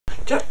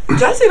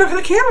Jesse, look at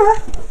the camera.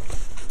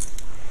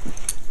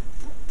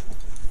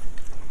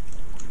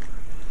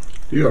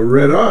 You got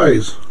red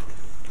eyes.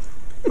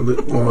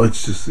 Well,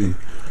 let's just see.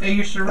 Hey,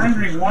 you're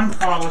surrendering one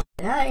policy.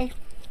 Hi.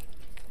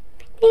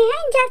 Hey,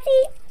 hi,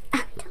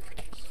 Jesse.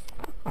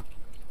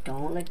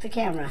 Don't lick the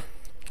camera.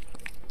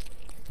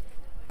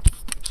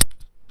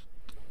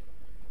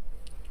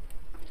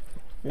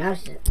 Now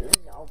this is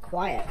all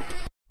quiet.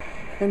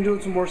 I'm doing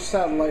some more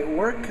satellite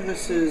work.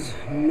 This is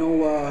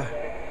Noaa,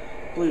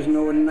 I believe it's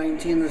Noaa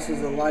 19. This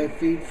is a live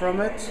feed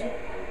from it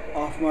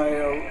off my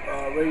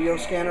radio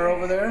scanner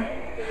over there,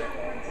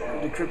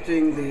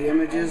 decrypting the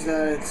images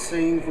that it's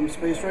seeing from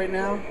space right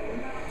now.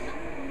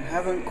 I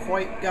haven't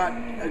quite got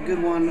a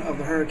good one of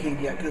the hurricane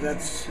yet because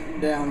that's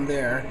down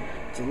there.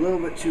 It's a little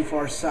bit too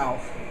far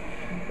south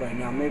right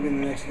now, maybe in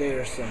the next day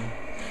or so.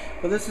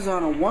 But this is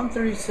on a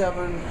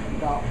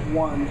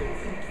 137.1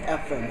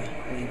 FM,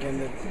 and again,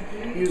 it's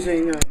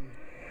using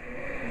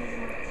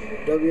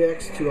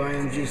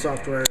WXTOIMG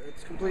software.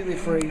 It's completely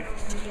free.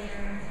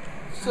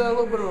 It's a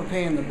little bit of a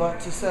pain in the butt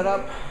to set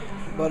up,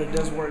 but it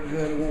does work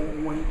good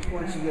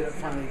once you get it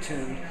finally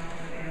tuned.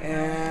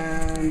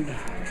 And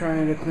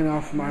trying to clean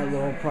off my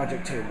little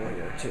project table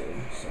here too.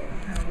 So,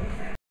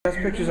 best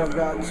pictures I've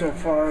gotten so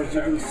far, as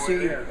you can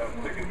see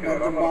at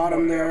the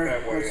bottom there,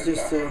 that's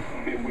just the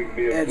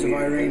edge of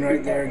Irene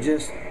right there,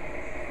 just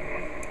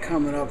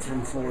coming up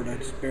from Florida,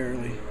 just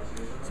barely.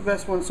 It's the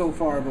best one so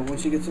far, but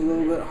once she gets a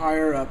little bit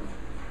higher up,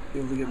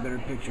 you'll be able to get better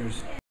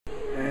pictures.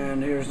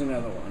 And here's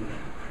another one.